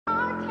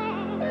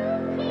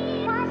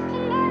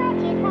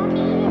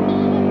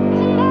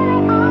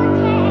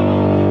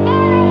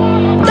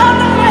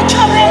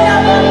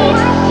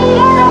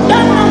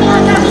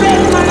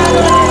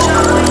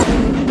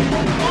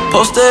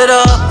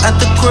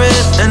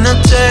and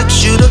I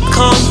text you to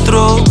come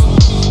through.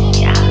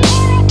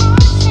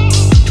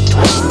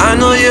 I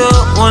know you're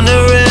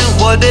wondering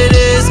what it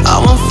is I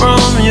want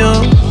from you.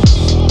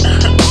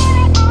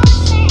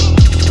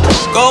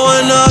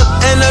 Going up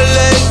in the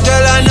lake,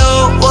 girl, I know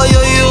what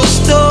you're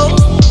used to.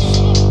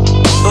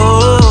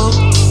 Oh,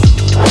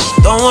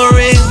 don't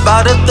worry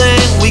about a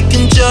thing, we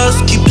can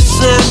just keep it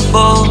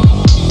simple.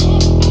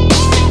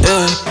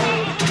 Yeah.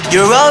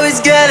 You're always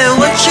getting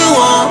what you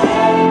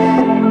want.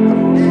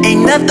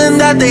 Ain't nothing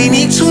that they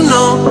need to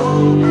know.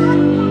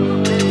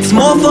 It's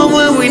more fun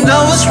when we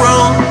know what's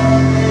wrong.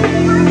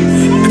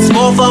 It's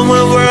more fun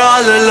when we're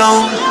all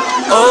alone.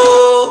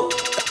 Oh,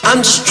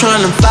 I'm just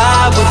tryna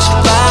vibe with you,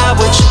 vibe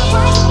with you.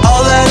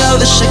 All that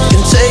other shit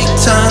can take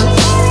time,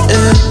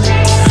 yeah.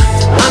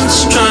 I'm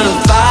just tryna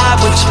vibe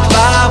with you,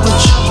 vibe with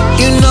you.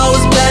 You know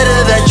it's better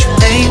that you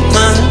ain't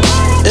mine,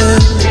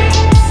 yeah.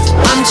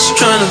 I'm just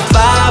tryna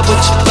vibe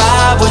with you,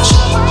 vibe with you.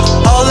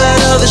 All that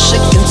other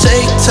shit can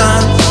take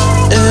time,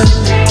 yeah.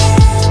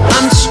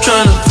 I'm just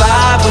tryna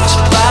vibe with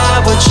you,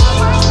 vibe with you.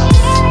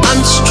 I'm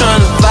just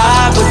tryna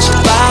vibe with you,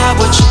 vibe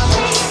with you.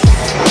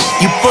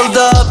 You pulled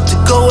up to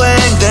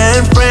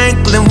Coanga and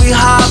Franklin, we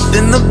hopped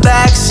in the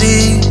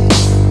backseat.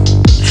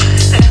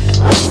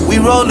 We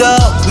rolled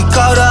up, we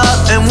caught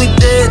up, and we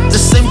did the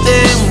same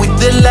thing we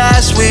did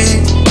last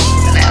week.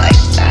 And I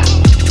like that.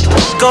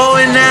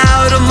 Going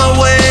out of my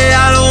way,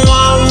 I don't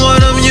want what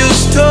I'm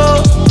used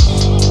to.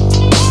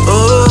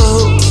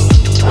 Oh,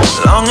 as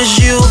long as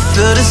you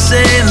feel the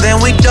same, then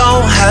we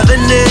don't have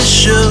an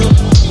issue.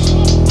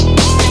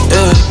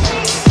 Yeah.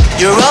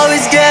 You're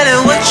always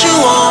getting what you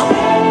want.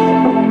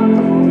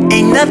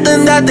 Ain't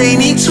nothing that they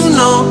need to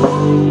know.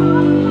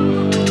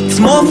 It's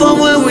more fun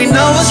when we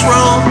know what's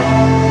wrong.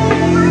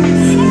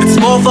 It's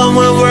more fun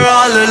when we're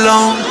all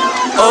alone.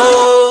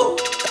 Oh,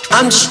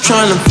 I'm just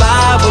tryna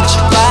vibe with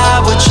you,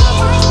 vibe with you.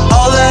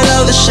 All that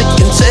other shit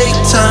can take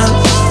time,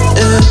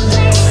 yeah.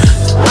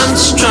 I'm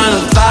just tryna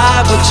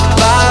vibe with you,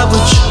 vibe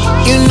with you.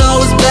 You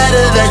know it's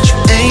better that you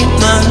ain't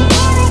mine,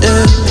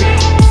 yeah.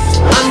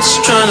 I'm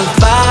just tryna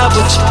vibe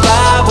with you,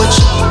 vibe with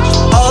you.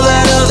 All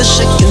that other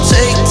shit can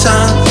take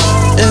time,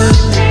 yeah.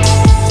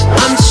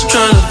 I'm just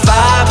tryna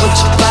vibe with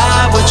you,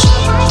 vibe with you.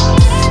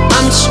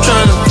 I'm just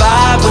tryna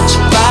vibe with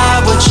you,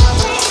 vibe with you.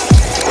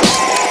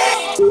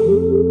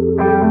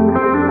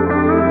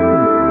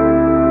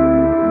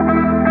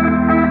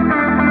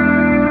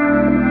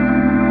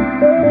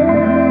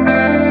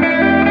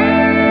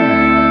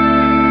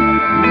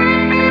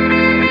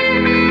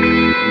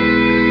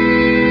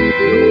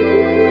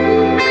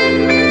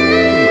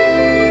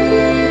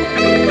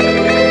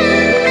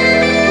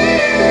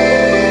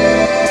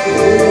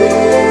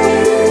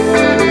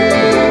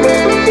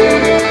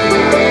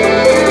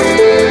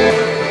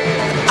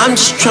 I'm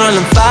just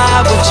tryna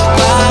vibe with you,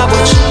 vibe.